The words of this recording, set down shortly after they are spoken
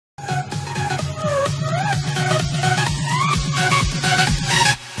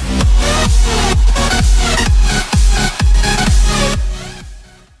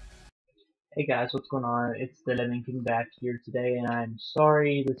guys, what's going on? It's the Lemon King back here today, and I'm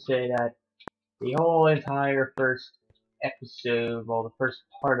sorry to say that the whole entire first episode, well, the first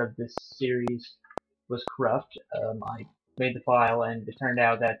part of this series was corrupt. I made the file, and it turned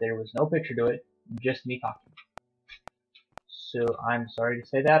out that there was no picture to it, just me talking. So I'm sorry to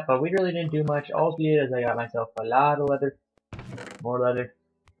say that, but we really didn't do much. All we did is I got myself a lot of leather, more leather.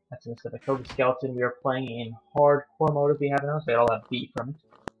 That's instead of Kobe Skeleton. We are playing in hardcore mode if you haven't noticed. I got all that beat from it.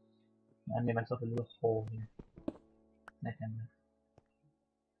 I made myself a little hole here.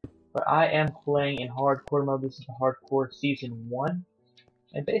 But I am playing in hardcore mode. This is the hardcore season 1.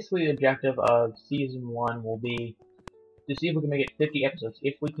 And basically the objective of season 1 will be to see if we can make it 50 episodes.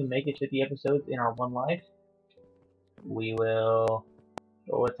 If we can make it 50 episodes in our one life, we will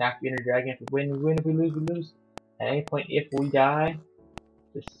go attack the Ender Dragon. If we win, we win. If we lose, we lose. At any point, if we die,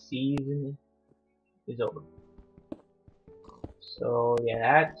 the season is over. So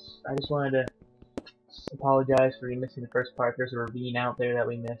yeah, I just wanted to apologize for missing the first part. There's a ravine out there that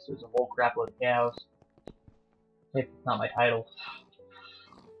we missed. There's a whole crap load of cows. It's not my title.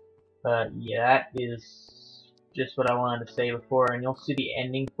 But yeah, that is just what I wanted to say before, and you'll see the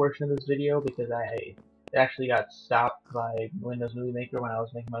ending portion of this video because it actually got stopped by Windows Movie Maker when I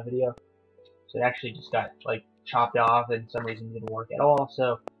was making my video. So it actually just got like chopped off, and for some reason it didn't work at all.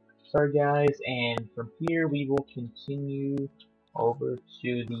 So sorry guys, and from here we will continue over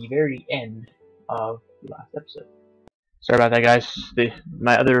to the very end of the last episode. Sorry about that guys,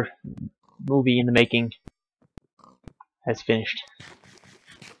 my other movie in the making has finished.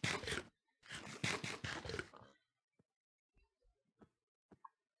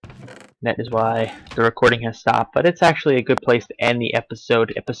 That is why the recording has stopped, but it's actually a good place to end the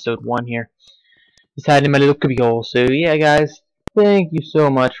episode 1 here. Just hiding my little cubbyhole. So yeah guys, thank you so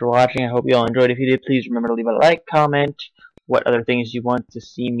much for watching. I hope you all enjoyed. If you did, please remember to leave a like, comment what other things you want to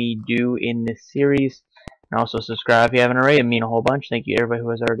see me do in this series, and also subscribe if you haven't already. It means a whole bunch. Thank you everybody who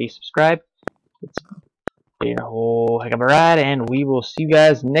has already subscribed. It's been a whole heck of a ride, and we will see you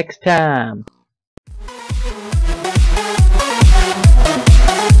guys next time.